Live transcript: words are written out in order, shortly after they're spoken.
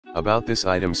About this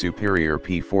item superior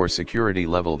P4 security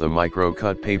level. The micro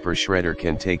cut paper shredder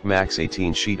can take max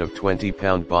 18 sheet of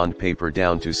 20-pound bond paper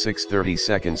down to 630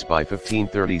 seconds by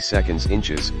 1530 seconds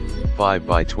inches, 5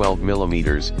 by 12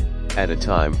 millimeters, at a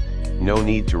time, no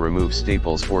need to remove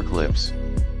staples or clips.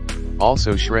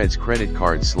 Also shreds credit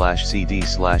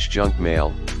cards/CD/junk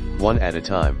mail, one at a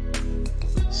time.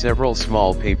 Several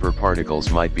small paper particles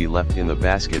might be left in the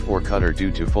basket or cutter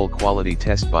due to full quality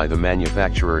test by the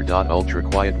manufacturer. Ultra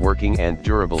quiet working and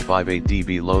durable 58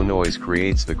 dB low noise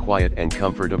creates the quiet and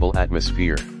comfortable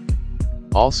atmosphere.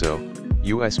 Also,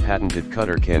 US patented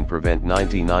cutter can prevent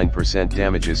 99%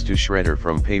 damages to shredder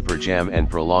from paper jam and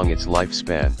prolong its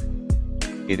lifespan.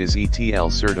 It is ETL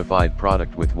certified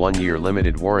product with 1-year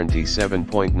limited warranty.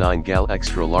 7.9 gal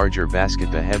extra larger basket.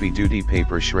 The heavy duty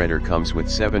paper shredder comes with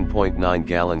 7.9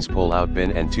 gallons pull out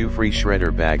bin and 2 free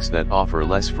shredder bags that offer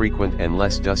less frequent and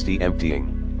less dusty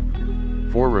emptying.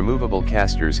 4 removable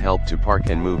casters help to park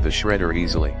and move the shredder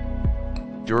easily.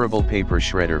 Durable paper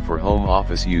shredder for home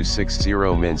office use. 60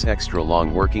 mins extra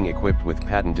long working equipped with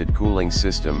patented cooling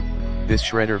system. This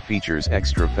shredder features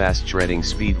extra fast shredding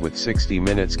speed with 60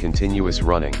 minutes continuous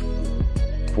running.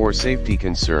 For safety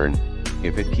concern,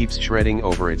 if it keeps shredding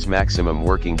over its maximum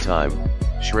working time,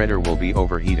 shredder will be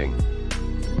overheating.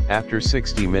 After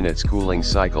 60 minutes cooling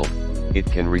cycle, it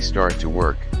can restart to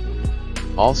work.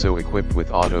 Also equipped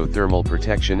with auto thermal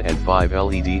protection and 5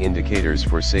 LED indicators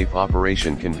for safe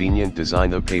operation. Convenient design.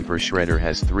 The paper shredder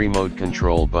has 3 mode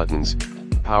control buttons: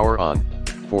 power on,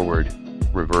 forward,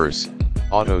 reverse,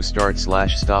 auto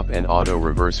start/stop and auto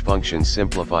reverse functions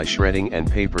simplify shredding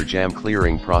and paper jam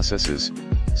clearing processes,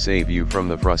 save you from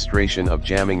the frustration of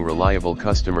jamming. Reliable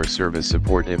customer service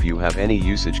support. If you have any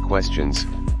usage questions,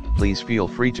 please feel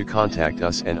free to contact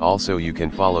us, and also you can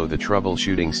follow the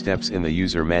troubleshooting steps in the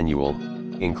user manual,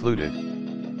 included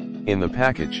in the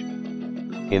package.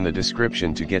 In the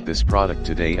description to get this product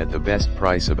today at the best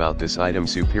price. About this item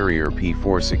superior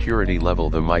P4 security level.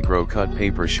 The micro cut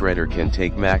paper shredder can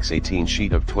take max 18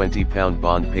 sheet of 20-pound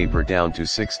bond paper down to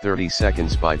 630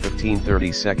 seconds by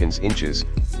 1530 seconds inches,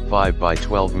 5 by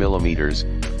 12 millimeters,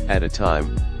 at a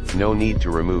time, no need to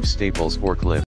remove staples or clips.